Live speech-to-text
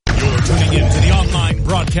into the online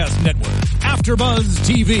broadcast network, AfterBuzz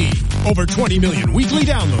TV. Over 20 million weekly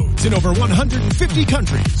downloads in over 150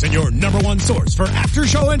 countries, and your number one source for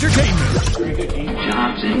after-show entertainment.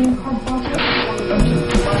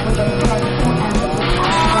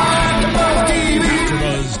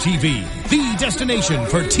 AfterBuzz TV, the destination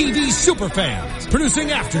for TV superfans, producing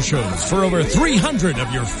aftershows for over 300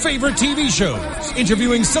 of your favorite TV shows,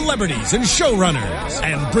 interviewing celebrities and showrunners,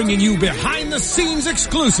 and bringing you behind-the-scenes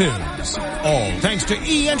exclusives. All thanks to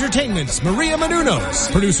E! Entertainment's Maria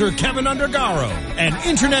Menounos, producer Kevin Undergaro, and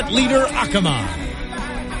internet leader Akamai.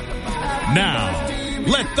 Now,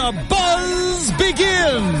 let the buzz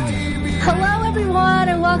begin! Hello everyone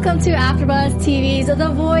and welcome to AfterBuzz TV's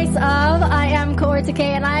The Voice of. I am Kaortike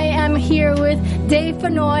and I am here with Dave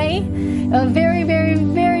Fennoy, a very, very,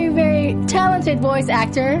 very, very talented voice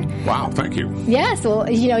actor. Wow, thank you. Yes, well,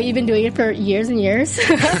 you know, you've been doing it for years and years.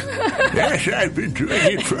 Yes, I've been doing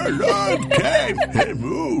it for a long time.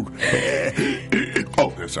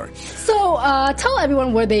 Oh, sorry. So, tell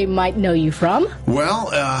everyone where they might know you from. Well,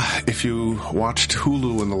 if you watched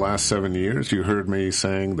Hulu in the last 7 years, you heard me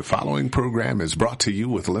saying the following program is brought to you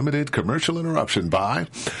with limited commercial interruption by...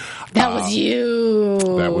 That was you.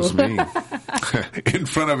 That was me. In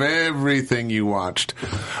front of everything you watched.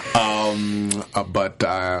 But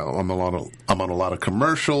I'm on a lot of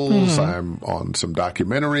commercials. I'm on some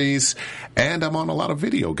documentaries, and I'm on a lot of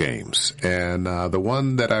video games. And the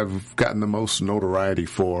one that I've gotten the most notoriety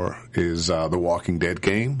for is the Walking Dead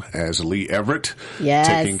game as Lee Everett,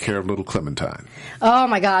 taking care of little Clementine. Oh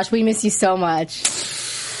my gosh, we miss you so much.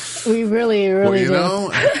 We really, really do.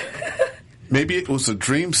 Know, maybe it was a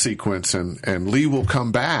dream sequence and Lee will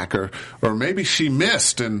come back, or maybe she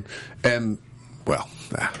missed and well,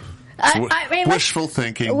 I mean, wishful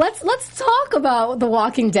thinking. Let's talk about The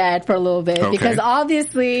Walking Dead for a little bit, because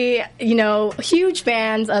obviously, you know, huge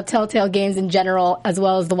fans of Telltale games in general, as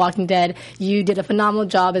well as The Walking Dead. You did a phenomenal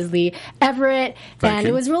job as Lee Everett, and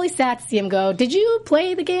it was really sad to see him go. Did you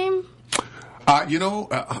play the game?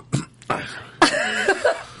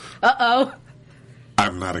 Uh-oh.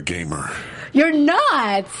 I'm not a gamer. You're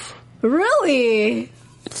not? Really?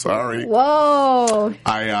 Sorry. Whoa.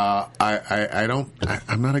 I'm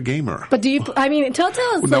not a gamer. But do you,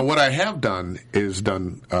 Telltale is... No, what I have done is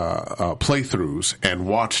playthroughs and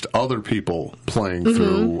watched other people playing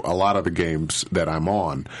through a lot of the games that I'm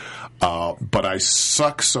on. But I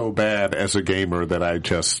suck so bad as a gamer that I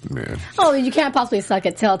just... Oh, you can't possibly suck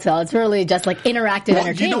at Telltale. It's really just like interactive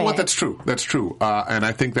entertainment. You know what? That's true. That's true. And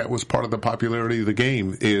I think that was part of the popularity of the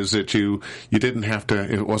game, is that you didn't have to...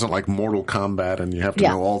 It wasn't like Mortal Kombat and you have to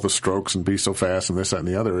know all the strokes and be so fast and this, that, and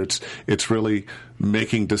the other. It's really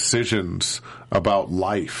making decisions about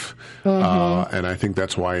life. And I think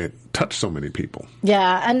that's why it touched so many people.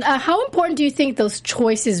 Yeah. And how important do you think those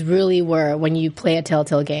choices really were when you play a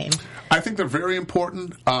Telltale game? I think they're very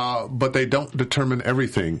important, but they don't determine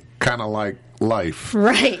everything, kind of like life.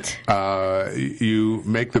 Right. You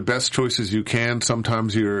make the best choices you can.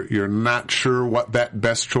 Sometimes you're not sure what that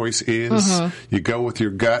best choice is. You go with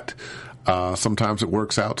your gut. Sometimes it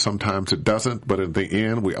works out, sometimes it doesn't, but in the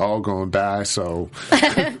end, we all gonna die, so.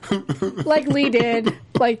 Like Lee did.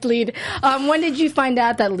 When did you find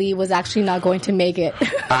out that Lee was actually not going to make it?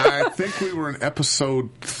 I think we were in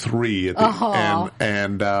episode 3 at the end,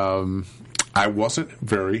 and I wasn't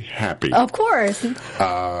very happy. Of course.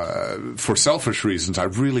 For selfish reasons, I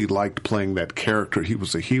really liked playing that character. He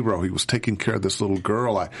was a hero. He was taking care of this little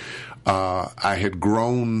girl. I had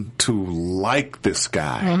grown to like this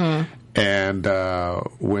guy. And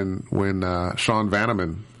when Sean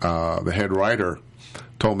Vanneman, the head writer,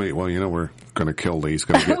 told me, well, we're going to kill Lee. He's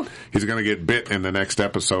going to get bit in the next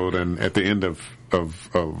episode, and at the end of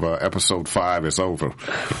episode 5, it's over.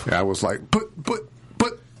 I was like, but no.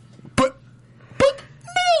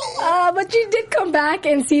 But you did come back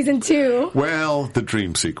in season 2. Well, the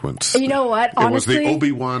dream sequence. You know what? Honestly, it was the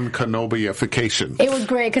Obi-Wan Kenobi-ification. It was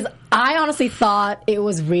great, because I honestly thought it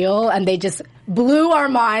was real, and they just blew our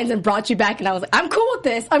minds and brought you back, and I was like, I'm cool with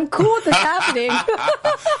this. I'm cool with this happening.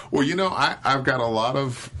 Well, I've got a lot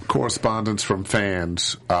of correspondence from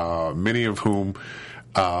fans, many of whom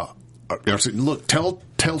look,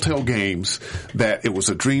 Telltale Games, that it was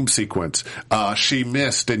a dream sequence. She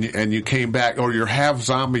missed and you came back, or you're half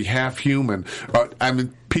zombie, half human.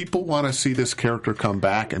 People want to see this character come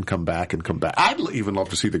back and come back and come back. I'd even love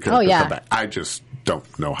to see the character come back. I just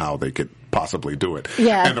don't know how they could possibly do it.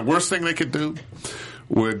 Yeah. And the worst thing they could do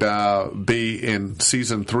would be in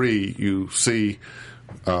season 3, you see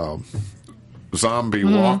zombie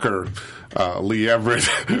walker, Lee Everett.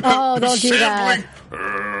 Oh, don't do that.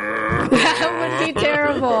 That would be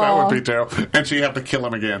terrible. That would be terrible. And she have to kill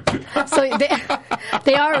him again. So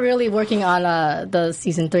they are really working on the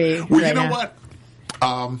season 3. Well, you know what?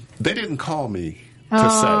 They didn't call me to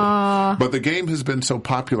say, but the game has been so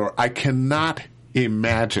popular, I cannot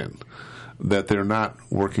imagine that they're not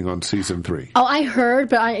working on season 3. Oh, I heard,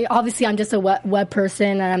 but I'm just a web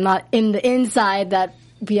person, and I'm not in the inside that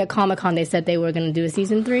via Comic-Con they said they were going to do a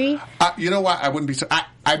season 3. You know what? I wouldn't be.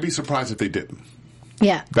 I'd be surprised if they didn't.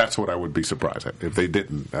 Yeah, that's what I would be surprised at if they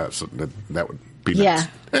didn't. That would be nice. Yeah,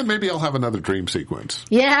 and maybe I'll have another dream sequence.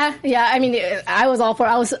 Yeah. I mean, I was all for.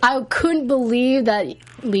 I couldn't believe that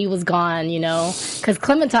Lee was gone. Because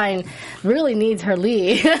Clementine really needs her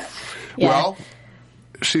Lee. Yeah. Well,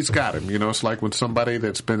 she's got him. It's like when somebody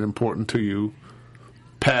that's been important to you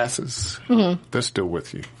passes, they're still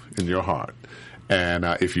with you in your heart. And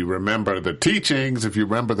if you remember the teachings, if you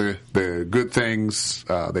remember the good things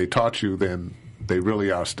they taught you, then they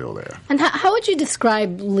really are still there. And how would you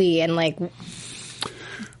describe Lee? And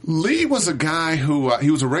Lee was a guy who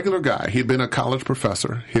he was a regular guy. He'd been a college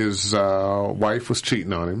professor. His wife was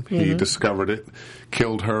cheating on him. He discovered it,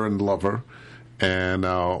 killed her and lover, and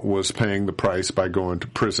was paying the price by going to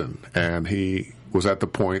prison. And he was at the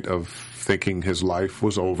point of thinking his life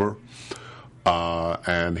was over.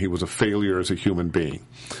 And he was a failure as a human being.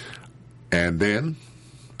 And then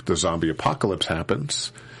the zombie apocalypse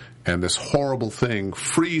happens, and this horrible thing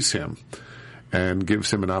frees him and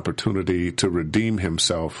gives him an opportunity to redeem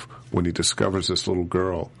himself when he discovers this little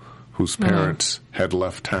girl whose parents had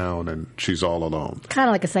left town and she's all alone. Kind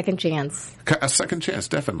of like a second chance. A second chance,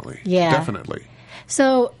 definitely. Yeah. Definitely.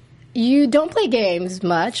 So you don't play games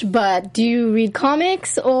much, but do you read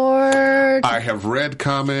comics or? I have read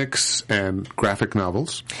comics and graphic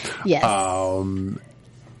novels. Yes. And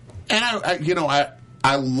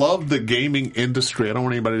I love the gaming industry. I don't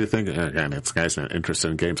want anybody to think, again, this guy's not interested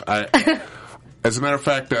in games. As a matter of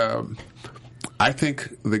fact, I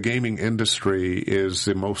think the gaming industry is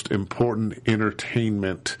the most important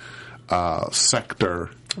entertainment sector.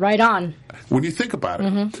 Right on. When you think about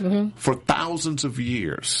it, for thousands of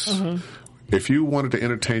years, if you wanted to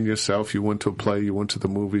entertain yourself, you went to a play, you went to the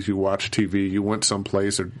movies, you watched TV, you went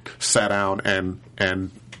someplace or sat down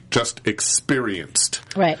and just experienced.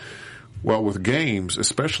 Right. Well, with games,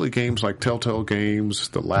 especially games like Telltale Games,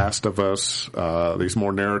 The Last of Us, these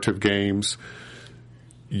more narrative games,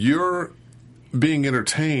 you're being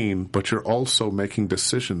entertained, but you're also making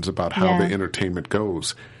decisions about how the entertainment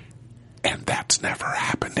goes. And that's never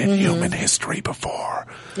happened in human history before.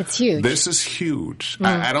 It's huge. This is huge.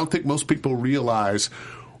 I don't think most people realize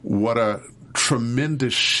what a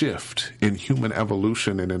tremendous shift in human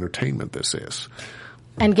evolution and entertainment this is.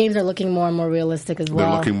 And games are looking more and more realistic as well.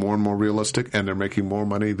 They're looking more and more realistic, and they're making more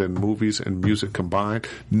money than movies and music combined.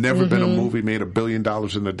 Never been a movie made $1 billion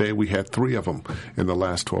in a day. We had 3 of them in the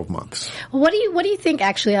last 12 months. What do you think,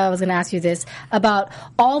 actually, I was going to ask you this, about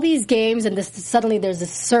all these games and suddenly there's a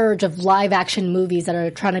surge of live-action movies that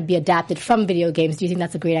are trying to be adapted from video games. Do you think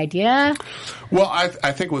that's a great idea? Well, I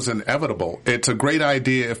think it was inevitable. It's a great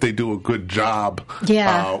idea if they do a good job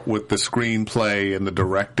with the screenplay and the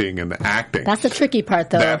directing and the acting. That's the tricky part,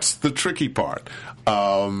 though. That's the tricky part.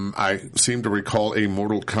 I seem to recall a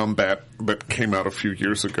Mortal Kombat that came out a few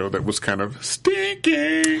years ago that was kind of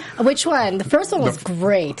stinky. Which one? The first one was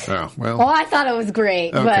great. Oh, well. Oh, I thought it was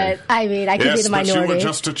great, but I mean, I could be the minority. Yes, but you were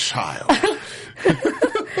just a child.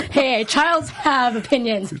 Hey, childs have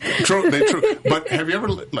opinions. True. But have you ever,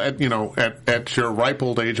 at your ripe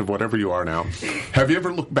old age of whatever you are now, have you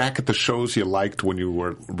ever looked back at the shows you liked when you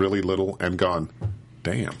were really little and gone,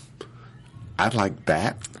 damn, I like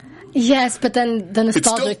that? Yes, but then the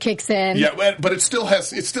nostalgia kicks in. Yeah, but it still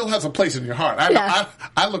has a place in your heart.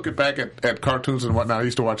 I look back at cartoons and whatnot I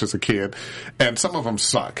used to watch as a kid, and some of them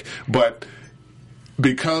suck. But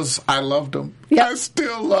because I loved them, I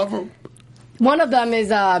still love them. One of them is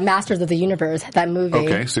Masters of the Universe, that movie.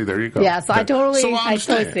 Okay, see, there you go. Yeah, so I totally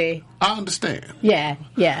see. I understand. Yeah.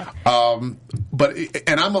 But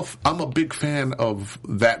I'm a big fan of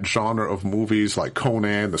that genre of movies like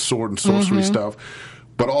Conan, the sword and sorcery stuff.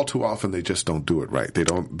 But all too often they just don't do it right. They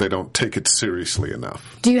don't take it seriously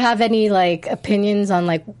enough. Do you have any opinions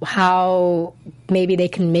on how maybe they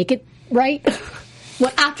can make it right?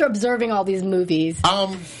 Well, after observing all these movies.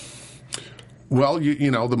 Well,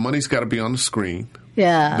 you know, the money's got to be on the screen.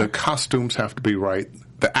 Yeah. The costumes have to be right.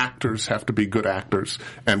 The actors have to be good actors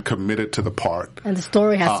and committed to the part. And the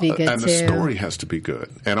story has to be good, too. The story has to be good.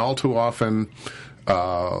 And all too often,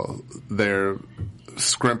 they're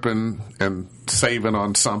scrimping and saving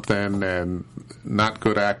on something, and not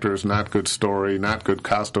good actors, not good story, not good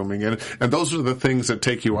costuming, and those are the things that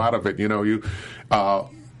take you out of it. You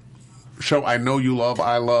show I know you love,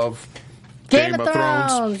 I love Game of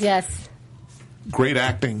Thrones. Yes, great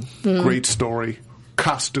acting, great story,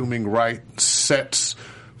 costuming right, sets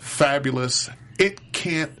fabulous. It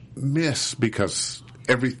can't miss because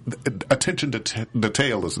every attention to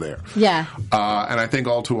detail is there. Yeah, and I think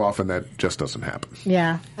all too often that just doesn't happen.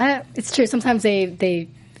 Yeah, it's true. Sometimes they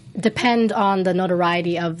depend on the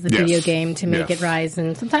notoriety of the video game to make it rise,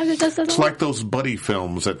 and sometimes it just doesn't. It's like those buddy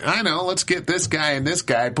films that I know. Let's get this guy and this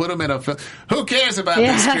guy, put them in a film. Who cares about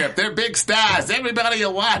the script? They're big stars. Everybody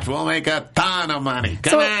will watch. We'll make a ton of money.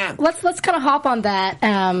 Come on. Let's kind of hop on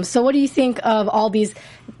that. So, what do you think of all these?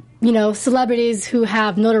 Celebrities who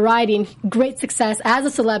have notoriety and great success as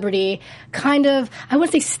a celebrity, kind of, I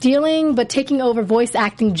wouldn't say stealing, but taking over voice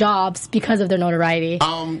acting jobs because of their notoriety.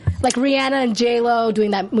 Like Rihanna and J-Lo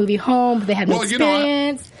doing that movie Home, but they had no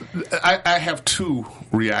experience. I have two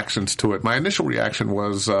reactions to it. My initial reaction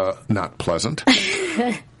was not pleasant.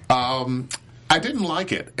 I didn't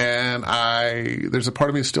like it, and there's a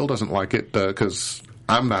part of me that still doesn't like it because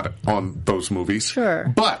I'm not on those movies.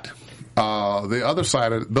 Sure. But the other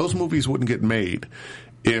side of those movies wouldn't get made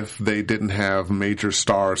if they didn't have major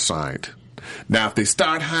stars signed. Now, if they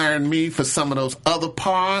start hiring me for some of those other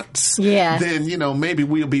parts, then, maybe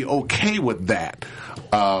we'll be okay with that.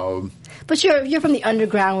 But you're from the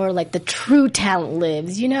underground where, like, the true talent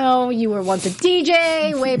lives. You were once a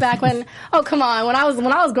DJ way back when. Oh, come on. When I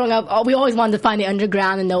was growing up, we always wanted to find the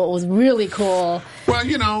underground and know what was really cool. Well,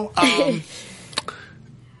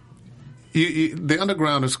 the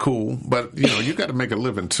underground is cool, but you got to make a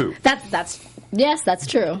living too. That's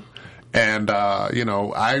true. And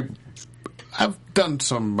I've done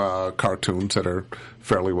some cartoons that are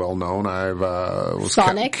fairly well known. Was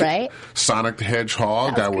Sonic, right? Sonic the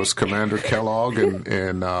Hedgehog. I was Commander Kellogg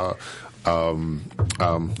in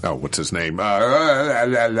what's his name?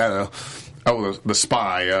 The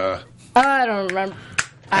spy. I don't remember.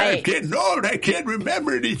 I'm getting old. I can't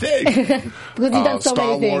remember anything. Because you've done so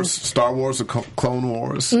many things. Star Wars, the Clone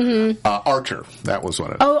Wars. Archer. That was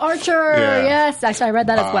what it. Oh, Archer. Yeah. Yes. Actually, I read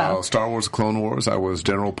that as well. Star Wars, the Clone Wars. I was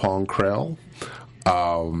General Pong Krell.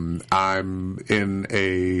 I'm in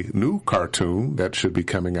a new cartoon that should be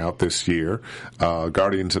coming out this year,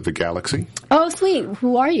 Guardians of the Galaxy. Oh, sweet.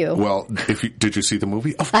 Who are you? Well, did you see the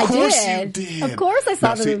movie? Of course you did. Of course I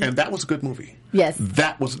saw the movie. And that was a good movie. Yes.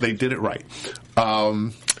 They did it right.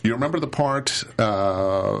 You remember the part,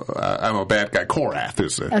 I'm a bad guy, Korath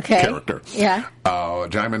is the character. Yeah.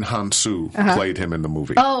 Jaimin Hansu played him in the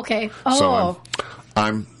movie. Oh, okay. Oh. So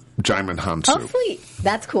I'm Jaimin Hansu. Oh, sweet.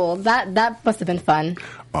 That's cool. That must have been fun.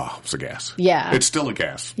 Oh, it's a gas. Yeah. It's still a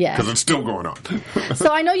gas. Yeah. Because it's still going on.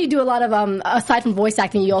 So I know you do a lot of, aside from voice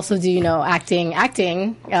acting, you also do, acting.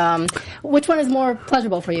 Which one is more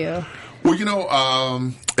pleasurable for you?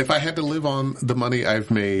 Well, if I had to live on the money I've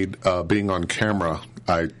made being on camera,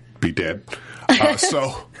 I'd be dead. I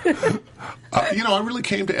really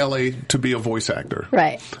came to L.A. to be a voice actor.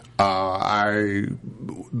 Right.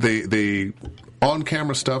 The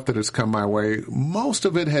on-camera stuff that has come my way, most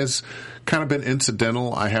of it has kind of been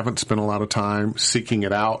incidental. I haven't spent a lot of time seeking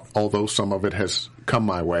it out, although some of it has come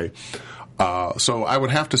my way. So I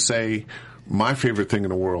would have to say my favorite thing in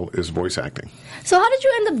the world is voice acting. So how did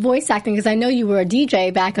you end up voice acting? Because I know you were a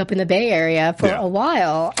DJ back up in the Bay Area for a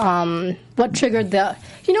while. What triggered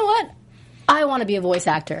you know what? I want to be a voice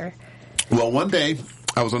actor. Well, one day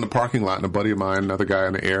I was in the parking lot and a buddy of mine, another guy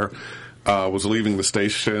in the air, was leaving the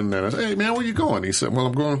station, and I said, "Hey, man, where you going?" He said, "Well,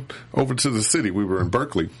 I'm going over to the city." We were in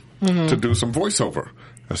Berkeley to do some voiceover.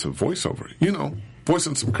 I said, "Voiceover?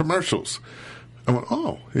 Voicing some commercials." I went,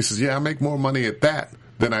 "Oh." He says, "Yeah, I make more money at that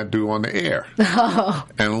than I do on the air." Oh.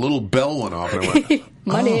 And a little bell went off, and I went,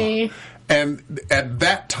 "Money." Oh. And at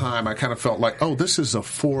that time, I kind of felt like, oh, this is a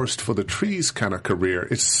forest for the trees kind of career.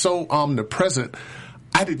 It's so omnipresent,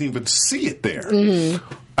 I didn't even see it there. Mm-hmm.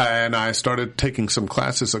 And I started taking some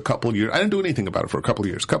classes a couple years. I didn't do anything about it for a couple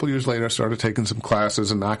years. A couple years later, I started taking some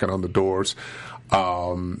classes and knocking on the doors,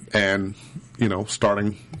 and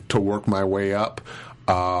starting to work my way up.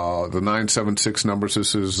 The 976 numbers.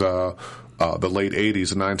 This is the late 80s.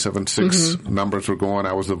 The 976 numbers were going.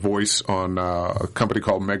 I was the voice on a company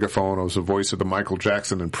called Megaphone. I was the voice of the Michael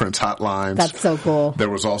Jackson and Prince hotlines. That's so cool. There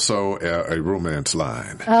was also a romance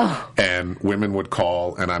line. Oh. And women would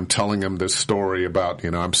call, and I'm telling them this story about,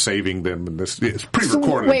 I'm saving them. And this, it's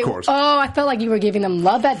pre-recorded, of course. Oh, I felt like you were giving them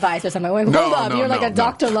love advice or something. Hold up, you're like a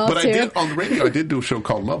Dr. Love, but too. I did, on the radio, I did do a show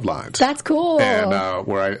called Love Lines. That's cool. And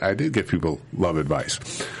where I did give people love advice.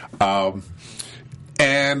 And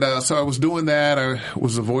And so I was doing that. I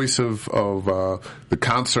was the voice of the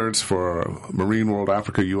concerts for Marine World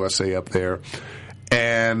Africa USA up there.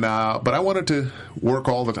 And but I wanted to work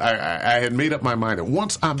all the time. I had made up my mind that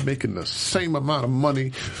once I'm making the same amount of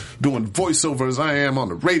money doing voiceover as I am on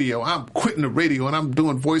the radio, I'm quitting the radio and I'm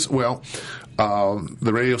doing voice. Well,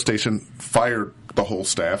 the radio station fired the whole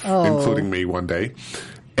staff, including me, one day.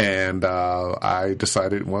 And I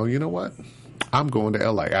decided, well, you know what? I'm going to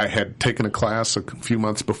L.A. I had taken a class a few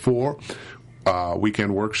months before,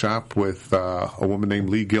 weekend workshop with a woman named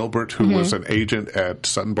Lee Gilbert, who was an agent at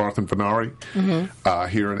Sutton Barth and Fennoy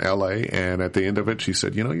here in L.A. And at the end of it, she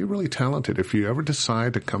said, you know, you're really talented. If you ever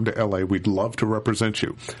decide to come to L.A., we'd love to represent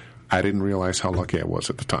you. I didn't realize how lucky I was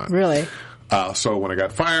at the time. Really? So when I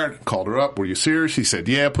got fired, called her up. Were you serious? She said,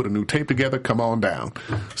 yeah, put a new tape together. Come on down.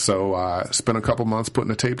 So I spent a couple months putting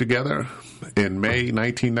the tape together. In May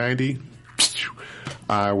 1990,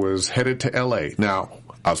 I was headed to L.A. Now,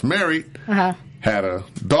 I was married, had a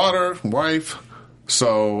daughter, wife,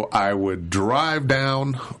 so I would drive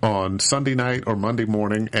down on Sunday night or Monday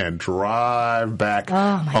morning and drive back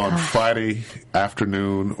on Friday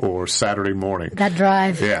afternoon or Saturday morning. That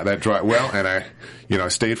drive. Yeah, that drive. Well, and I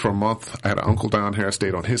stayed for a month. I had an uncle down here. I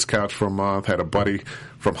stayed on his couch for a month. Had a buddy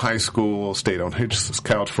from high school. Stayed on his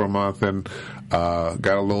couch for a month and got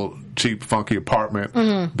a little cheap, funky apartment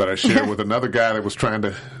that I shared with another guy that was trying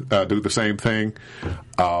to do the same thing.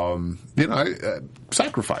 I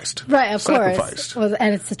sacrificed. Right, of course. Well,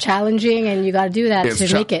 and it's challenging, and you got to do that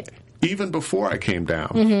to make it. Even before I came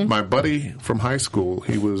down, my buddy from high school,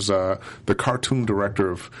 he was the cartoon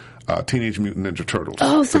director of Teenage Mutant Ninja Turtles.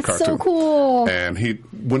 Oh, that's so cool. And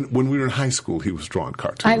when we were in high school, he was drawing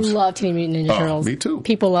cartoons. I love Teenage Mutant Ninja Turtles. Me too.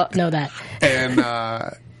 People know that. And,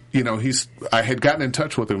 I had gotten in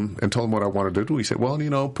touch with him and told him what I wanted to do. He said, well,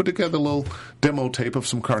 put together a little demo tape of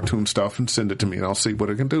some cartoon stuff and send it to me and I'll see what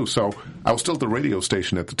I can do. So I was still at the radio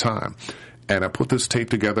station at the time. And I put this tape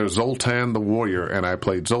together, Zoltan the Warrior, and I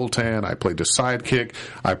played Zoltan, I played the sidekick,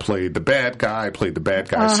 I played the bad guy, I played the bad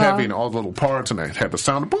guy's heavy and all the little parts, and I had the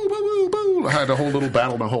sound of boo, boo, boo, boo. I had the whole little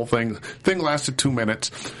battle, the whole thing. Thing lasted 2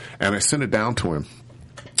 minutes, and I sent it down to him.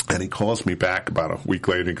 And he calls me back about a week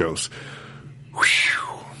later and he goes,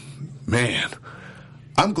 whew, man,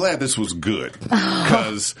 I'm glad this was good.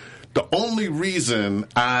 Because the only reason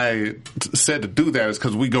I said to do that is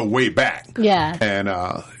because we go way back. Yeah. And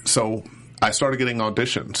so I started getting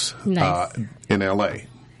auditions in L.A.,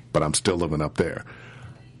 but I'm still living up there.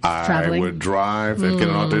 I would drive and get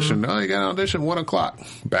an audition. Oh, you got an audition 1 o'clock.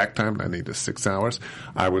 Back time, I needed 6 hours.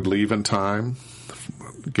 I would leave in time,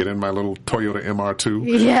 get in my little Toyota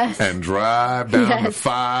MR2, and drive down to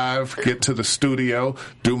 5, get to the studio,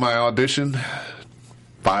 do my audition,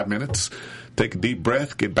 5 minutes, take a deep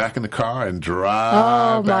breath, get back in the car, and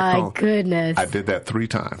drive back home. Oh, my goodness. I did that 3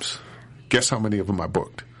 times. Guess how many of them I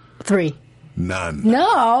booked? 3. None.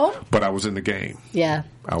 No. But I was in the game. Yeah.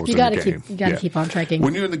 I was in the game. You got to keep on tracking.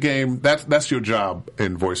 When you're in the game, that's your job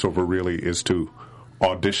in voiceover really, is to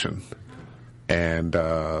audition. And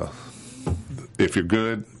if you're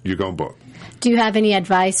good, you're going to book. Do you have any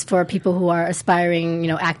advice for people who are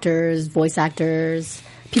aspiring, actors, voice actors,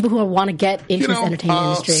 people who want to get into this entertainment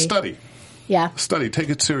industry? Study. Yeah. Study. Take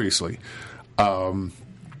it seriously.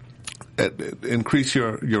 Increase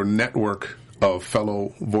your network of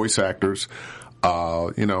fellow voice actors.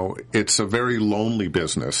 It's a very lonely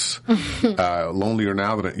business. Lonelier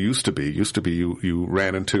now than it used to be. It used to be you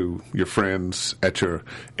ran into your friends at your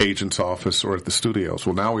agent's office or at the studios.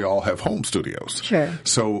 Well, now we all have home studios. Sure.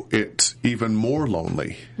 So it's even more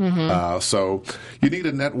lonely. So you need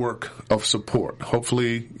a network of support.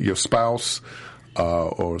 Hopefully your spouse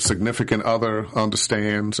or significant other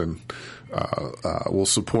understands and will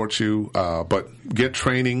support you. But get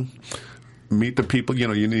training. Meet the people.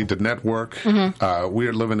 You need to network.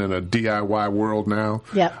 We're living in a DIY world now.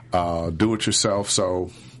 Yep. Do it yourself.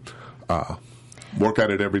 So work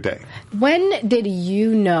at it every day. When did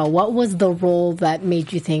you know? What was the role that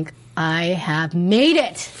made you think, I have made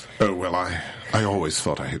it? Oh, well, I always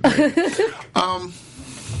thought I had made it.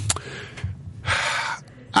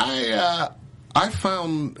 I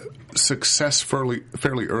found success fairly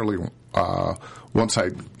early once I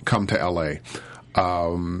come to L.A.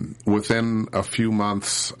 Within a few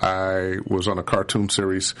months, I was on a cartoon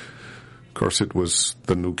series Of course, it was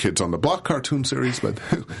the New Kids on the Block cartoon series, but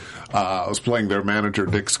I was playing their manager,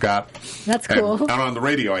 Dick Scott. That's cool. And on the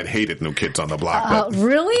radio, I'd hated New Kids on the Block.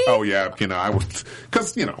 Really? Oh, yeah. I was,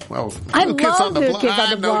 because, I was New Kids on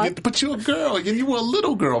the Block. But you're a girl, and you were a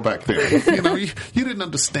little girl back then. You didn't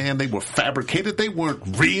understand they were fabricated. They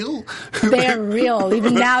weren't real. They're real.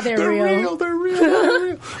 Even now they're real. They're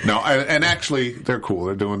real. No, and actually, they're cool.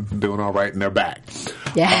 They're doing all right, and they're back.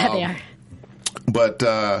 Yeah, they are. But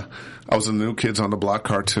I was in the New Kids on the Block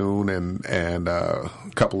cartoon and a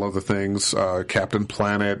couple other things. Captain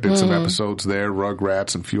Planet did some episodes there,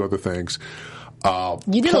 Rugrats, and a few other things.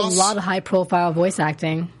 You did a lot of high-profile voice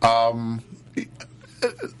acting.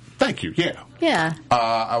 Thank you. Yeah. Yeah.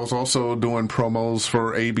 I was also doing promos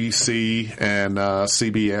for ABC, and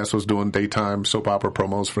CBS was doing daytime soap opera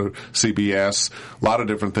promos for CBS. A lot of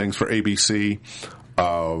different things for ABC.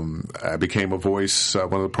 I became a voice,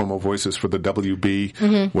 one of the promo voices for the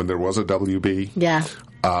WB when there was a WB. Yeah.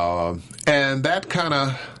 And that kind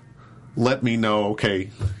of let me know, okay,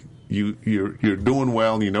 you're doing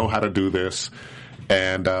well and you know how to do this.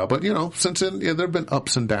 And, but since then, there have been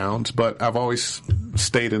ups and downs, but I've always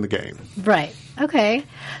stayed in the game. Right. Okay.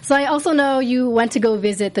 So I also know you went to go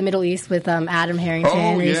visit the Middle East with Adam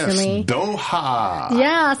Harrington recently. Yes, Doha.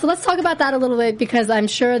 Yeah. So let's talk about that a little bit, because I'm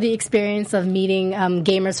sure the experience of meeting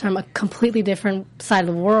gamers from a completely different side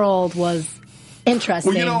of the world was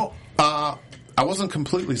interesting. Well, I wasn't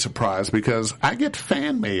completely surprised because I get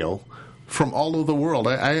fan mail from all over the world.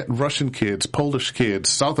 I had Russian kids, Polish kids,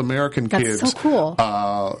 South American kids. That's so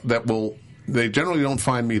cool. They generally don't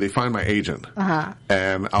find me. They find my agent.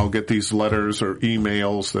 And I'll get these letters or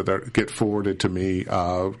emails that get forwarded to me.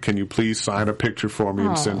 Can you please sign a picture for me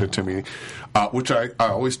and send it to me? Which I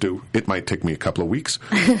always do. It might take me a couple of weeks,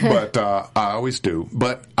 but I always do.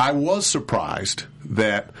 But I was surprised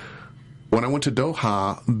that when I went to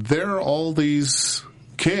Doha, there are all these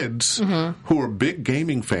kids who are big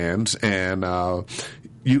gaming fans, and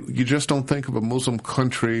you just don't think of a Muslim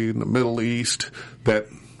country in the Middle East that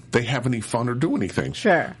they have any fun or do anything.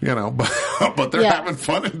 Sure. But they're having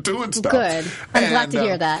fun and doing stuff. Good. I'm glad to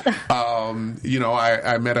hear that.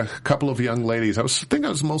 I met a couple of young ladies. I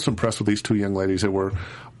was most impressed with these two young ladies that were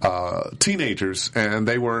teenagers, and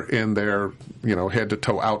they were in their, head to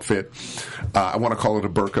toe outfit. I want to call it a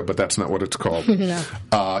burqa, but that's not what it's called. No.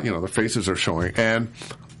 Their faces are showing. And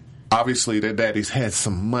obviously their daddies had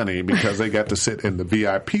some money because they got to sit in the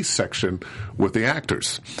VIP section with the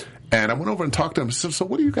actors. And I went over and talked to them and said, so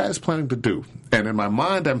what are you guys planning to do? And in my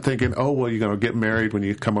mind, I'm thinking, oh, well, you're going to get married when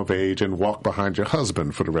you come of age and walk behind your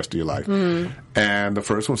husband for the rest of your life. And the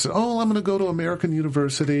first one said, oh, I'm going to go to American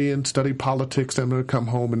University and study politics. I'm going to come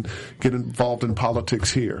home and get involved in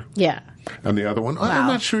politics here. Yeah. And the other one, I'm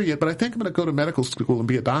not sure yet, but I think I'm going to go to medical school and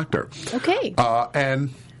be a doctor. Okay.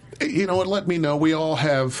 And, it let me know we all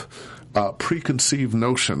have preconceived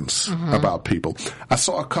notions about people. I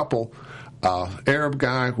saw a couple... Arab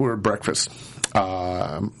guy, we're at breakfast,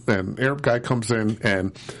 and Arab guy comes in,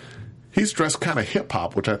 and he's dressed kind of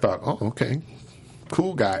hip-hop, which I thought, oh, okay,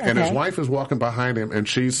 cool guy. Okay. And his wife is walking behind him, and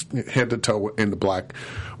she's head to toe in the black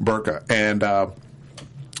burqa. And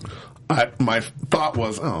my thought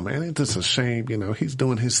was, oh, man, ain't this a shame? He's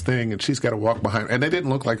doing his thing, and she's got to walk behind him. And they didn't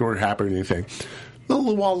look like they were happy or anything. A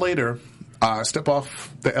little while later, I step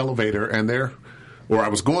off the elevator, and I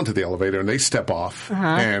was going to the elevator, and they step off,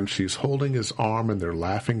 and she's holding his arm, and they're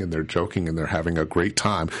laughing, and they're joking, and they're having a great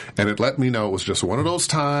time. And it let me know it was just one of those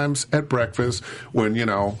times at breakfast when,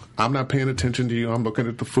 I'm not paying attention to you, I'm looking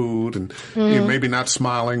at the food, and maybe not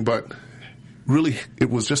smiling, but really it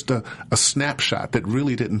was just a snapshot that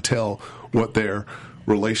really didn't tell what their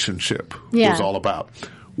relationship was all about.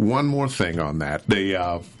 One more thing on that.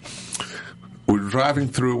 We were driving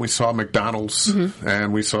through, we saw McDonald's,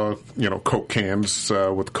 and we saw, Coke cans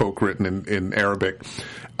with Coke written in Arabic.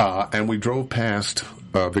 And we drove past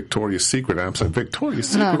Victoria's Secret. And I'm saying, Victoria's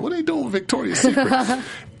Secret? What are they doing with Victoria's Secret?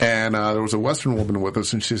 And there was a Western woman with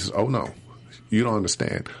us, and she says, oh, no, you don't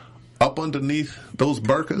understand. Up underneath those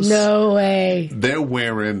burqas, no way, they're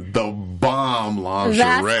wearing the bomb lingerie.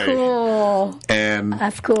 That's cool. And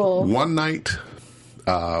that's cool. One night,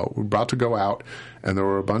 we're about to go out, and there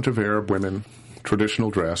were a bunch of Arab women, traditional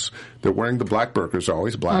dress. They're wearing the black burqas,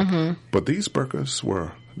 always black. But these burqas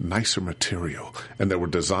were nicer material, and there were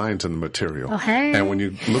designs in the material. Oh, hey. And when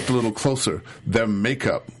you looked a little closer, their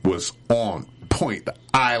makeup was on point. The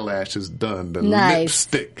eyelashes done, the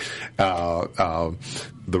lipstick, the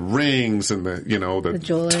rings, and the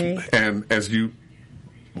jewelry. And as you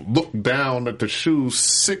looked down at the shoes,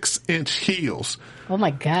 6-inch heels. Oh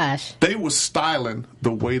my gosh! They were styling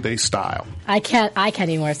the way they style. I can't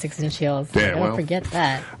even wear 6-inch heels. Yeah, Don't forget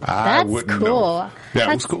that. I That's wouldn't cool. know.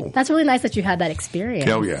 Yeah, it was cool. That's really nice that you had that experience.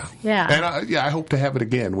 Oh yeah, yeah. And I hope to have it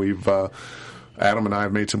again. We've Adam and I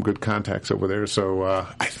have made some good contacts over there, so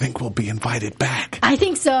I think we'll be invited back. I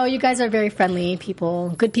think so. You guys are very friendly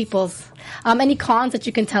people, good peoples. Any cons that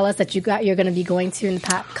you can tell us that you're going to be going to in the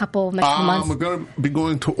next couple months? We're going to be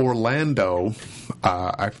going to Orlando.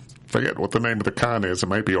 I forget what the name of the con is. It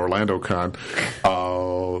might be Orlando Con.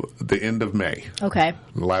 The end of May. Okay.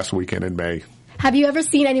 Last weekend in May. Have you ever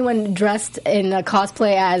seen anyone dressed in a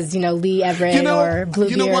cosplay as, Lee Everett or Bluebeard?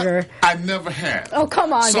 You know what? I never have. Oh,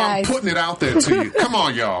 come on, guys. So I'm putting it out there to you. Come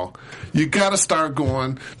on, y'all. You got to start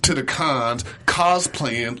going to the cons,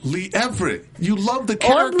 cosplaying Lee Everett. You love the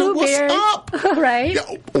character. What's up? Right?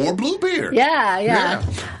 Yeah, or Bluebeard. Yeah.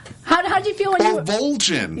 How did you feel when or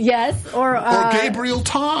Vol'jin? Yes, or Gabriel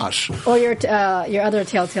Tosh, or your other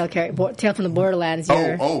Telltale character, Tale from the Borderlands.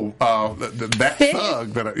 That thug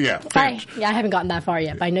that Finch. I haven't gotten that far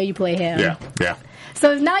yet, but I know you play him. Yeah.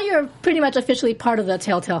 So now you're pretty much officially part of the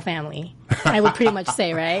Telltale family. I would pretty much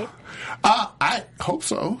say, right? I hope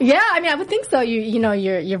so. Yeah, I would think so.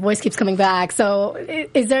 Your voice keeps coming back. So,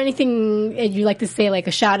 is there anything you'd like to say, like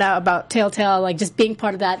a shout out about Telltale, like just being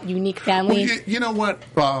part of that unique family? Well, you know what?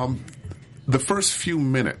 The first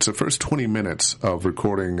 20 minutes of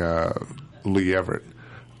recording Lee Everett,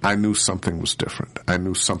 I knew something was different. I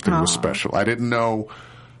knew something was special. I didn't know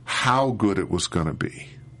how good it was going to be,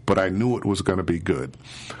 but I knew it was going to be good.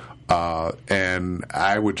 And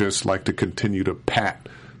I would just like to continue to pat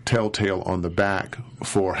Telltale on the back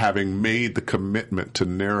for having made the commitment to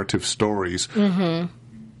narrative stories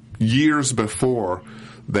years before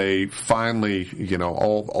they finally,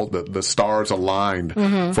 all the stars aligned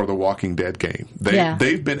for the Walking Dead game.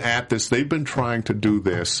 They've been at this. They've been trying to do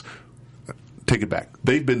this. Take it back.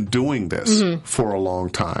 They've been doing this for a long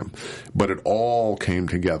time, but it all came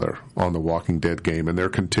together on the Walking Dead game, and they're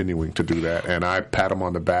continuing to do that. And I pat them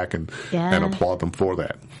on the back and applaud them for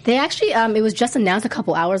that. They actually, it was just announced a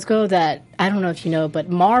couple hours ago that, I don't know if you know, but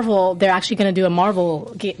Marvel, they're actually going to do a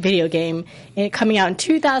Marvel video game coming out in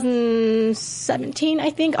 2017, I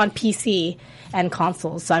think, on PC and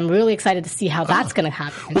consoles. So I'm really excited to see how that's going to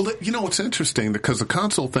happen. Well, it's interesting because the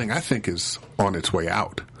console thing, I think, is on its way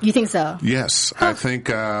out. You think so? Yes. Huh. I think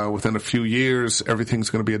within a few years, everything's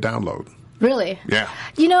going to be a download. Really? Yeah.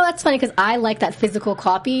 That's funny because I like that physical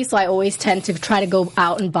copy, so I always tend to try to go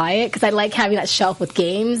out and buy it because I like having that shelf with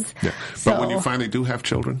games. Yeah. But when you finally do have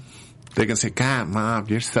children, they can say, God, Mom,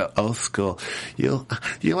 you're so old school. You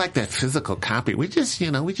like that physical copy. We just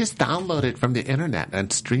download it from the internet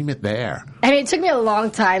and stream it there. It took me a long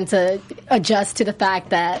time to adjust to the fact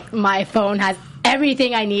that my phone has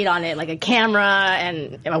everything I need on it, like a camera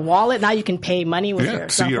and a wallet. Now you can pay money with your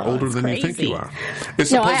cell phone. You're older than crazy. You think you are. It's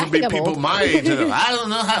supposed to be people my age. I don't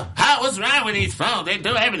know what's wrong with these phones. They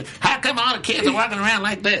do everything. How come all the kids are walking around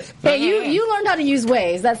like this? Hey, you learned how to use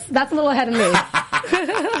Waze. That's a little ahead of me.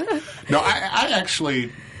 No, I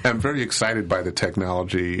actually am very excited by the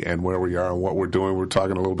technology and where we are and what we're doing. We were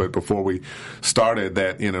talking a little bit before we started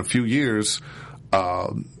that in a few years,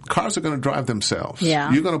 cars are going to drive themselves.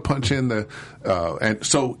 Yeah. You're going to punch in and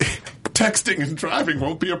so texting and driving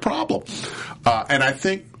won't be a problem. And I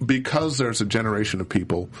think because there's a generation of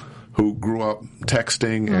people who grew up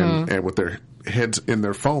texting and with their heads in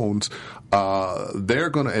their phones, they're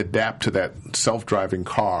going to adapt to that self-driving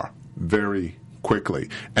car very quickly.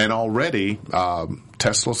 And already,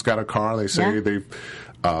 Tesla's got a car. They say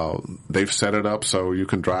they've set it up so you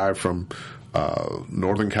can drive from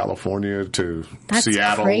Northern California to Seattle.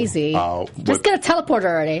 That's crazy. Just get a teleporter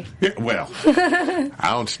already. Yeah, well,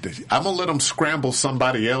 I'm going to let them scramble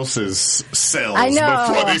somebody else's cells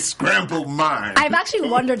before they scramble mine. I've actually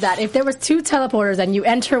wondered that. If there was 2 teleporters and you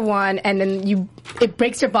enter one and then it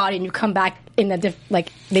breaks your body and you come back in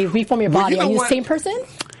they reform your body, are you the same person?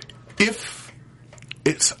 If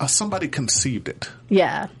it's somebody conceived it.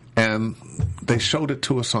 Yeah. And they showed it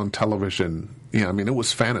to us on television. It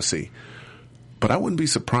was fantasy. But I wouldn't be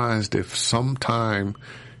surprised if sometime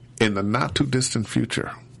in the not-too-distant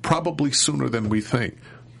future, probably sooner than we think,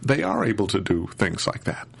 they are able to do things like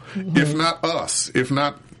that. Mm-hmm. If not us, if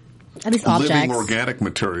not at least living organic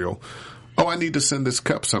material, I need to send this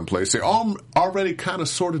cup someplace. They already kind of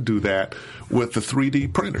sort of do that with the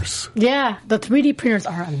 3D printers. Yeah, the 3D printers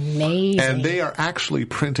are amazing. And they are actually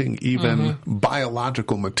printing even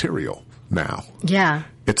biological material now. Yeah.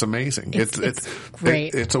 It's amazing. It's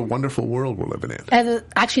great. It's a wonderful world we're living in. And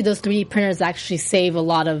actually, those 3D printers actually save a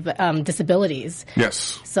lot of disabilities.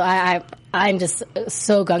 Yes. So I'm just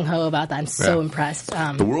so gung-ho about that. I'm so impressed.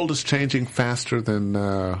 The world is changing faster than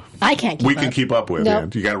I can't keep we up. can keep up with.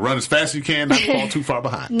 Nope. You got to run as fast as you can, not fall too far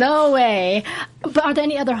behind. No way. But are there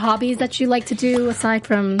any other hobbies that you like to do aside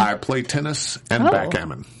from... I play tennis and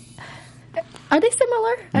backgammon. Are they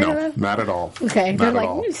similar? No, not at all. Okay, they're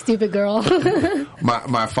like, you stupid girl.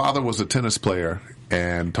 My father was a tennis player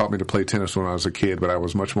and taught me to play tennis when I was a kid, but I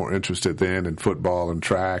was much more interested then in football and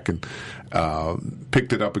track, and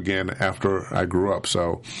picked it up again after I grew up.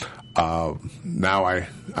 So now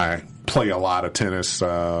I play a lot of tennis,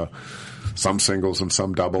 some singles and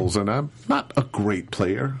some doubles, and I'm not a great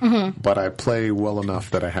player, but I play well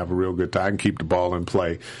enough that I have a real good time. I can keep the ball in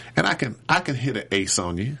play, and I can hit an ace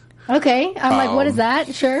on you. Okay. I'm like, what is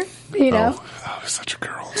that? Sure. You know. Oh, such a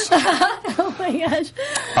girls. Oh my gosh.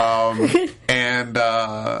 And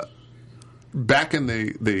back in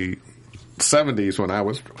the 70s when I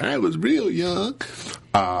was real young,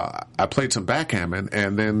 I played some backgammon,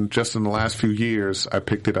 and then just in the last few years I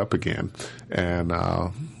picked it up again and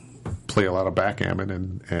play a lot of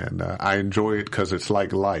backgammon, and I enjoy it because it's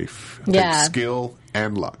like life. It takes skill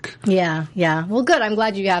and luck. Yeah. Well, good. I'm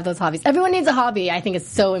glad you have those hobbies. Everyone needs a hobby. I think it's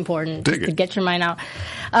so important to get your mind out.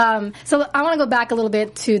 So I want to go back a little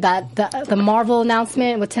bit to the Marvel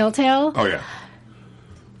announcement with Telltale. Oh, yeah.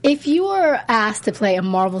 If you were asked to play a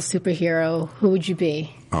Marvel superhero, who would you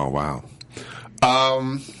be? Oh, wow.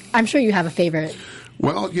 I'm sure you have a favorite.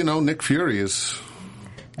 Well, Nick Fury is...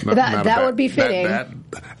 That would be fitting.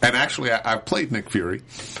 And actually, I've played Nick Fury.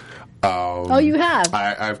 Oh, you have?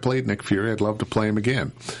 I've played Nick Fury. I'd love to play him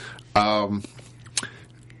again.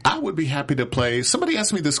 I would be happy to play... Somebody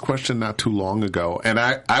asked me this question not too long ago, and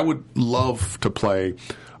I would love to play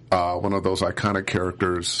one of those iconic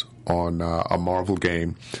characters on a Marvel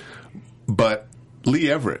game. But Lee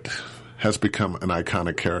Everett has become an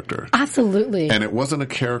iconic character. Absolutely. And it wasn't a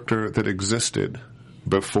character that existed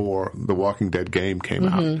before the Walking Dead game came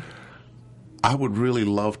out. I would really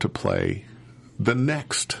love to play the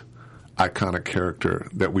next iconic character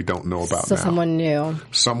that we don't know about now. Someone new.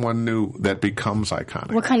 Someone new that becomes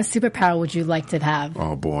iconic. What kind of superpower would you like to have?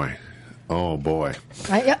 Oh, boy.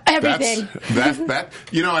 Everything.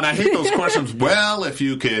 And I hate those questions. Well, if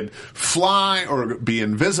you could fly or be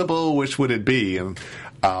invisible, which would it be? And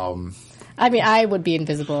I would be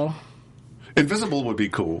invisible. Invisible would be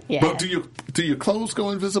cool. Yeah. But do your clothes go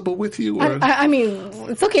invisible with you? Or?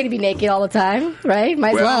 It's okay to be naked all the time, right?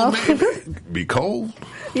 Might as well. Be cold.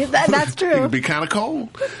 Yeah, that's true. It'd be kind of cold.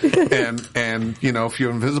 and if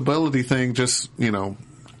your invisibility thing just,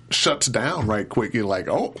 shuts down right quick, you're like,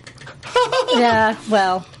 oh. Yeah,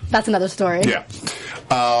 well, that's another story. Yeah.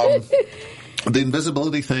 The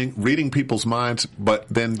invisibility thing, reading people's minds, but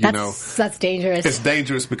then, that's dangerous. It's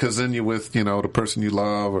dangerous because then you're with, the person you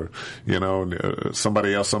love or,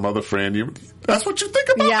 somebody else, some other friend. That's what you think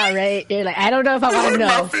about me? Right. You're like, I don't know if I want to know.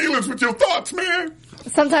 My feelings with your thoughts, man.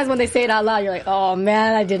 Sometimes when they say it out loud, you're like, oh,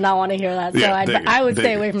 man, I did not want to hear that. So I would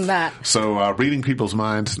stay away from that. So reading people's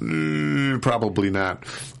minds, probably not.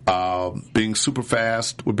 Being super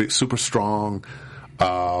fast would be super strong.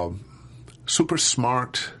 Super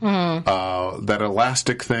smart. That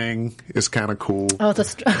elastic thing is kind of cool. Oh,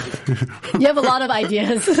 you have a lot of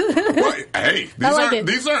ideas. Well, hey,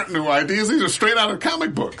 these aren't new ideas. These are straight out of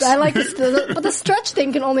comic books. I like this, but the stretch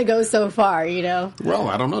thing can only go so far, Well,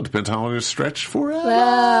 I don't know. Depends how long you stretch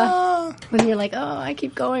forever. When you're like, oh, I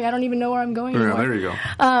keep going. I don't even know where I'm going anymore. Yeah, there you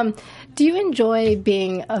go. Do you enjoy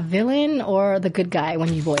being a villain or the good guy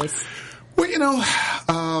when you voice? Well,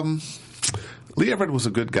 Lee Everett was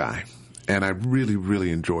a good guy. And I really,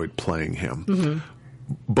 really enjoyed playing him.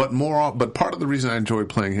 But part of the reason I enjoyed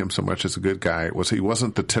playing him so much as a good guy was he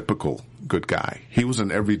wasn't the typical good guy. He was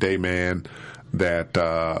an everyday man that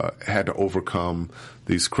had to overcome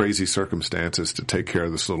these crazy circumstances to take care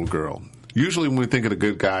of this little girl. Usually when we think of a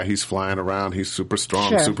good guy, he's flying around, he's super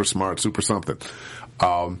strong, super smart, super something.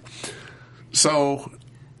 So,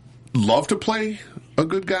 love to play a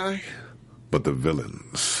good guy, but the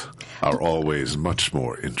villains are always much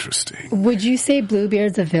more interesting. Would you say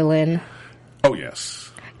Bluebeard's a villain? Oh,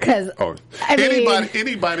 yes. Because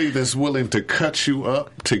anybody that's willing to cut you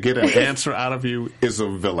up to get an answer out of you is a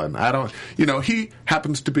villain. He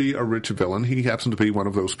happens to be a rich villain. He happens to be one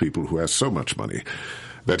of those people who has so much money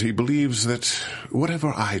that he believes that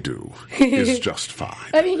whatever I do is just fine.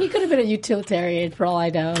 He could have been a utilitarian for all I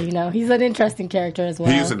know. He's an interesting character as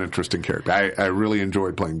well. He is an interesting character. I really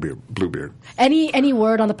enjoyed playing Bluebeard. Any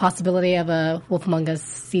word on the possibility of a Wolf Among Us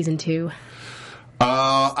Season 2?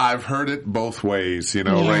 I've heard it both ways.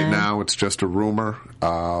 Right now it's just a rumor.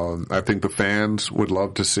 I think the fans would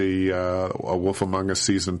love to see A Wolf Among Us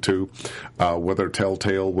Season 2. Whether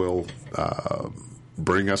Telltale will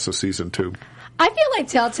bring us a Season 2. I feel like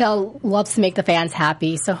Telltale loves to make the fans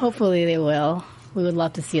happy, so hopefully they will. We would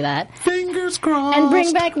love to see that. Fingers crossed. And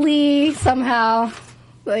bring back Lee somehow.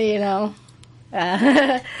 Let's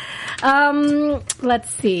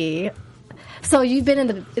see. So you've been in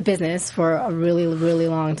the business for a really, really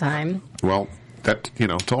long time. Well, that,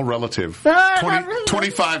 it's all relative.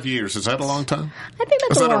 25 years. Is that a long time? I think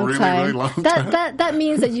that's a long really, time. really long time? That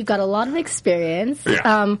means that you've got a lot of experience.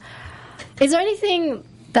 Yeah. Is there anything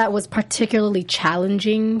that was particularly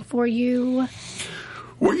challenging for you?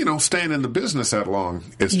 Well, staying in the business that long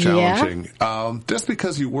is challenging. Yeah. Just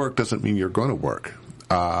because you work doesn't mean you're going to work.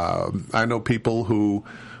 I know people who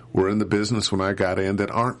were in the business when I got in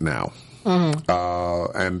that aren't now.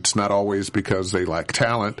 Mm-hmm. And it's not always because they lack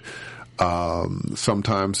talent.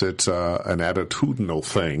 Sometimes it's an attitudinal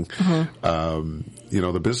thing.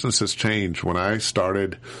 Mm-hmm. The business has changed. When I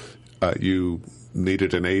started, you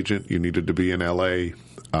needed an agent. You needed to be in L.A.,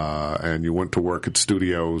 and you went to work at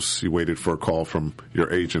studios. You waited for a call from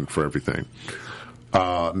your agent for everything.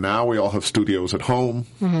 Now we all have studios at home.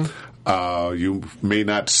 Mm-hmm. You may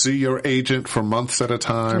not see your agent for months at a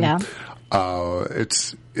time. Yeah.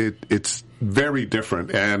 It's very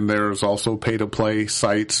different, and there's also pay-to-play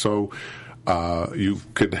sites, so you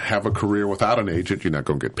could have a career without an agent. You're not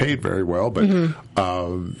going to get paid very well, but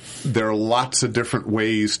there are lots of different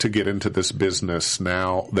ways to get into this business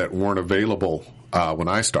now that weren't available when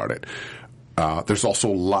I started. There's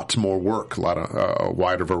also lots more work, a lot of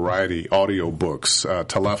wider variety, audiobooks,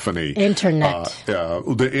 telephony. Internet.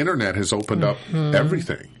 The internet has opened up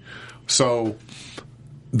everything. So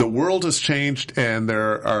the world has changed, and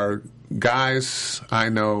there are guys I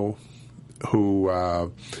know who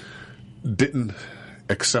didn't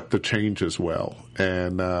accept the change as well.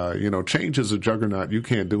 And, change is a juggernaut you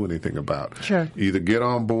can't do anything about. Sure. Either get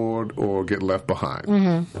on board or get left behind.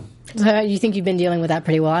 Mm-hmm. So you think you've been dealing with that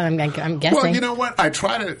pretty well? I'm guessing. Well, you know what? I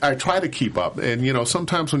try to keep up. And,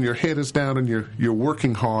 sometimes when your head is down and you're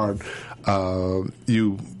working hard,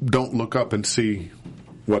 you don't look up and see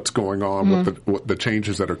what's going on with the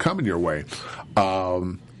changes that are coming your way.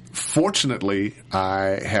 Fortunately,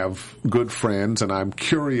 I have good friends, and I'm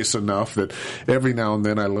curious enough that every now and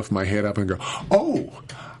then I lift my head up and go, "Oh,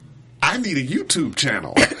 I need a YouTube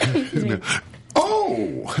channel."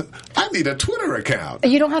 "Oh, I need a Twitter account."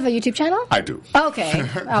 You don't have a YouTube channel? I do. Okay,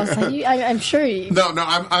 I was like, I'm sure you. No,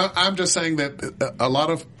 I'm just saying that a lot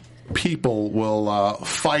of people will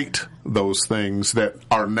fight those things that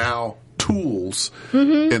are now tools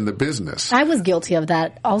in the business. I was guilty of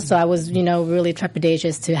that. Also, I was, really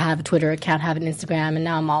trepidatious to have a Twitter account, have an Instagram, and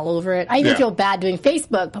now I'm all over it. I even feel bad doing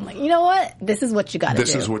Facebook, but I'm like, you know what? This is what you got to do.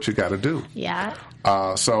 This is what you got to do. Yeah.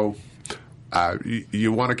 So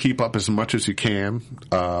you want to keep up as much as you can.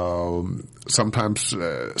 Sometimes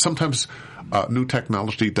new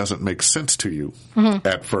technology doesn't make sense to you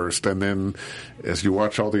at first, and then as you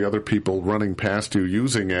watch all the other people running past you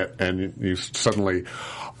using it, and you suddenly,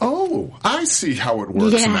 oh, I see how it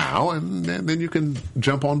works now, and then you can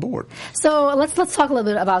jump on board. So let's talk a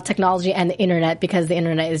little bit about technology and the internet, because the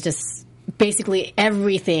internet is just basically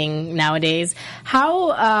everything nowadays.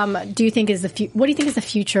 How do you think what do you think is the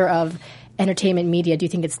future of entertainment media? Do you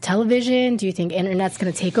think it's television? Do you think internet's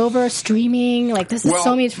going to take over? Streaming? Like, there's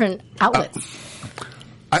so many different outlets.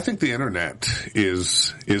 I think the internet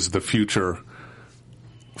is the future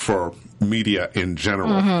for media in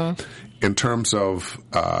general. In terms of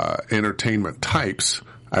entertainment types,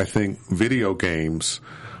 I think video games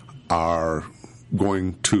are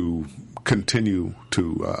going to continue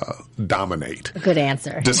to dominate. Good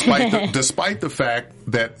answer. Despite the fact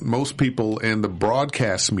that most people in the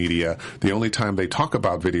broadcast media, the only time they talk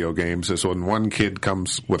about video games is when one kid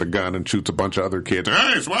comes with a gun and shoots a bunch of other kids.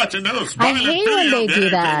 Hey, he's watching those. I hate when they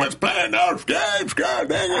do that. He was playing those games. God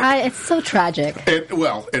dang it. It's so tragic. It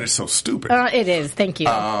is so stupid. It is. Thank you.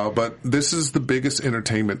 But this is the biggest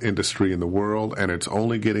entertainment industry in the world, and it's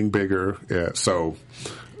only getting bigger. So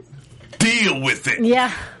deal with it.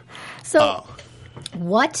 Yeah. So,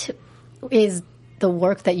 what is the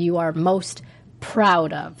work that you are most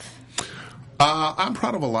proud of? I'm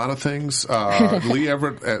proud of a lot of things. Lee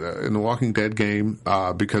Everett in the Walking Dead game,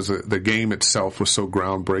 because the game itself was so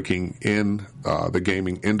groundbreaking in the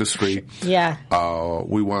gaming industry. Yeah.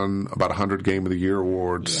 We won about 100 Game of the Year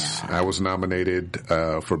awards. Yeah. I was nominated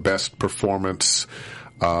for Best Performance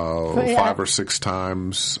 5 or 6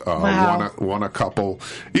 times. Won a couple.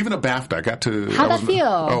 Even a BAFTA. I got to. How'd that feel?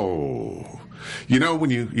 Oh,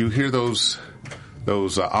 when you hear those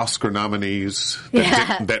those Oscar nominees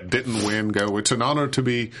that didn't win go, it's an honor to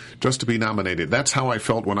be nominated. That's how I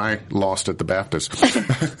felt when I lost at the BAFTAs.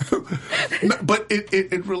 But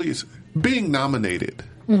it really is. Being nominated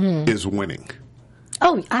is winning.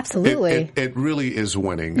 Oh, absolutely. It really is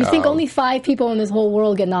winning. You think only 5 people in this whole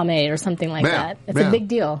world get nominated or something like that. It's a big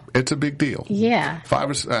deal. It's a big deal. Yeah.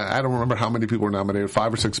 I don't remember how many people are nominated,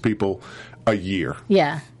 5 or 6 people a year.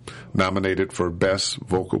 Yeah. Nominated for best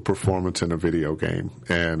vocal performance in a video game.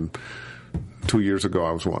 And 2 years ago,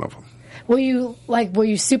 I was one of them. Were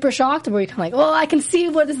you super shocked, or were you kind of like, oh, I can see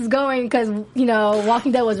where this is going because,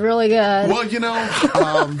 Walking Dead was really good? Well,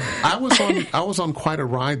 I was on quite a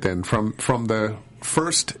ride then from the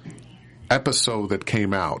first episode that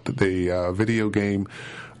came out. The video game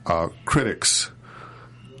critics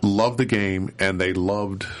loved the game and they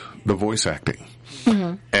loved the voice acting.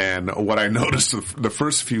 Mm-hmm. And what I noticed the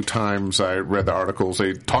first few times I read the articles,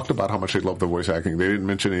 they talked about how much they loved the voice acting. They didn't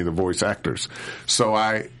mention any of the voice actors. So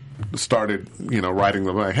I started, writing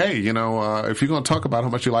them like, hey, if you're going to talk about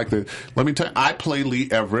how much you like let me tell you, I play Lee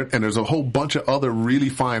Everett, and there's a whole bunch of other really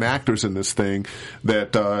fine actors in this thing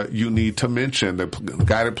that you need to mention. The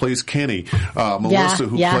guy that plays Kenny, Melissa,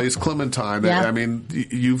 who plays Clementine. Yeah. I mean,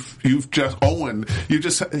 you've just Owen. You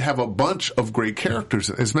just have a bunch of great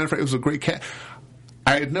characters. As a matter of fact, it was a great cast.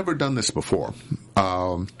 I had never done this before.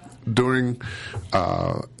 During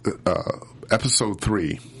episode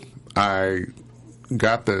 3, I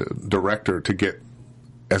got the director to get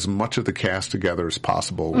as much of the cast together as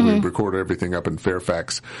possible. Mm-hmm. We recorded everything up in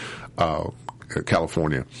Fairfax,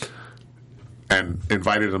 California, and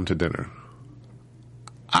invited them to dinner.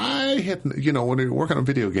 I had, when you're working on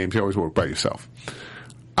video games, you always work by yourself.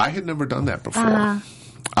 I had never done that before.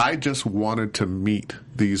 I just wanted to meet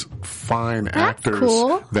these fine actors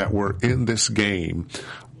that were in this game,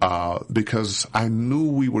 because I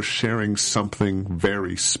knew we were sharing something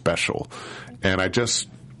very special. And I just...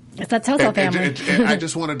 It's that Telltale family. And I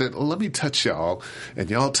just wanted to, let me touch y'all, and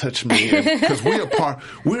y'all touch me, because we're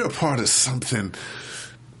a part of something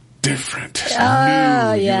different,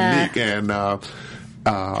 new, unique, and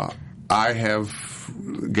I have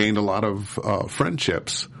gained a lot of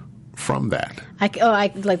friendships from that.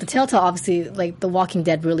 I like the Telltale, obviously, like The Walking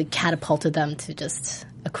Dead really catapulted them to just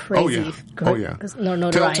a crazy...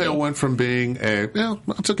 notoriety. Telltale went from being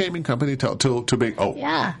it's a gaming company to being,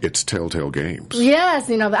 it's Telltale Games. Yes,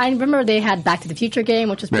 I remember they had Back to the Future game,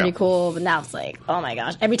 which was pretty cool, but now it's like, oh my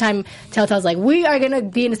gosh, every time Telltale's like, we are going to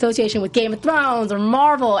be in association with Game of Thrones or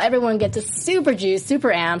Marvel, everyone gets a super juice, super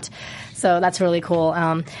amped. So that's really cool.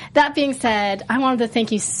 That being said, I wanted to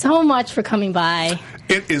thank you so much for coming by.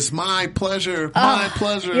 It is my pleasure. My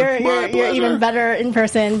pleasure. You're even better in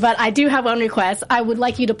person. But I do have one request. I would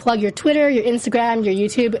like you to plug your Twitter, your Instagram, your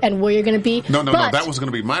YouTube, and where you're going to be. No. That was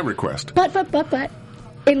going to be my request. But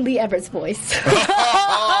in Lee Everett's voice.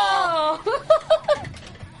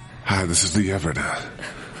 Hi, this is Lee Everett.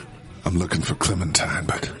 I'm looking for Clementine,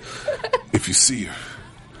 but if you see her,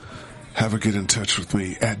 have her get in touch with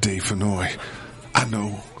me at Dave Fennoy. I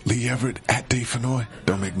know Lee Everett at Dave Fennoy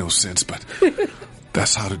don't make no sense, but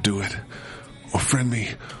that's how to do it. Or friend me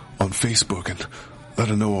on Facebook and let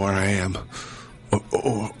her know where I am.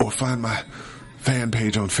 Or find my fan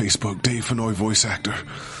page on Facebook, Dave Fennoy Voice Actor.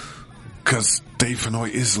 Because Dave Fennoy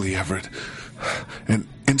is Lee Everett. And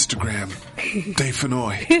Instagram, Dave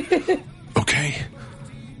Fennoy. Okay?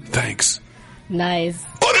 Thanks. Nice.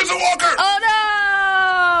 Oh, there's a walker! Oh, no!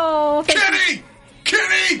 Kenny!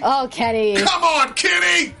 Oh, Kenny. Come on,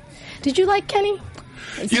 Kenny! Did you like Kenny?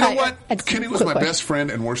 You know what? Kenny was my best friend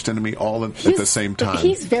and worst enemy all at the same time.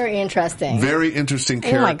 He's very interesting. Very interesting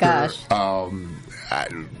character. Oh, my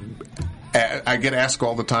gosh. I get asked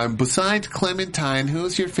all the time, besides Clementine,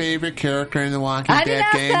 who's your favorite character in the Walking Dead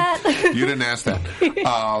game? That. You didn't ask that.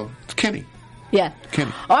 Kenny. Yeah.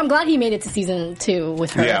 Kenny. Oh, I'm glad he made it to season 2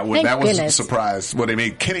 with her. Yeah, that was a surprise. What I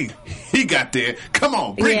mean, Kenny, he got there. Come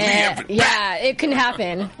on, bring me everything. Yeah, it can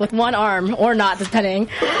happen with one arm or not, depending.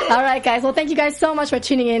 All right, guys. Well, thank you guys so much for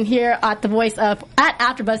tuning in here at the Voice Up at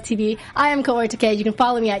AfterBuzz TV. I am Kaori Takei. You can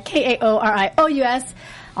follow me at KAORIOUS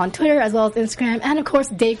on Twitter as well as Instagram, and of course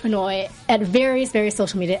Dave Fennoy at various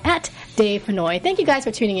social media at Dave Fennoy. Thank you guys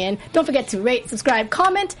for tuning in. Don't forget to rate, subscribe,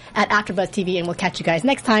 comment at AfterBuzz TV, and we'll catch you guys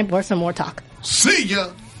next time for some more talk. See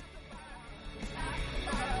ya!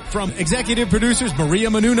 From executive producers Maria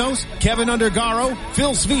Menounos, Kevin Undergaro,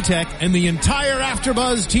 Phil Svitek, and the entire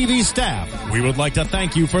AfterBuzz TV staff, we would like to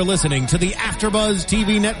thank you for listening to the AfterBuzz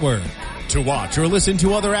TV network. To watch or listen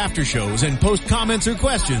to other after shows and post comments or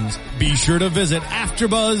questions, be sure to visit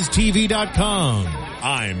AfterBuzzTV.com.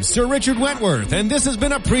 I'm Sir Richard Wentworth, and this has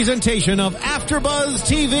been a presentation of AfterBuzz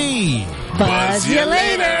TV. Buzz you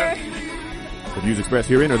later. The views expressed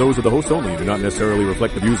herein are those of the host only and do not necessarily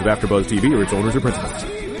reflect the views of AfterBuzz TV or its owners or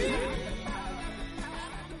principals.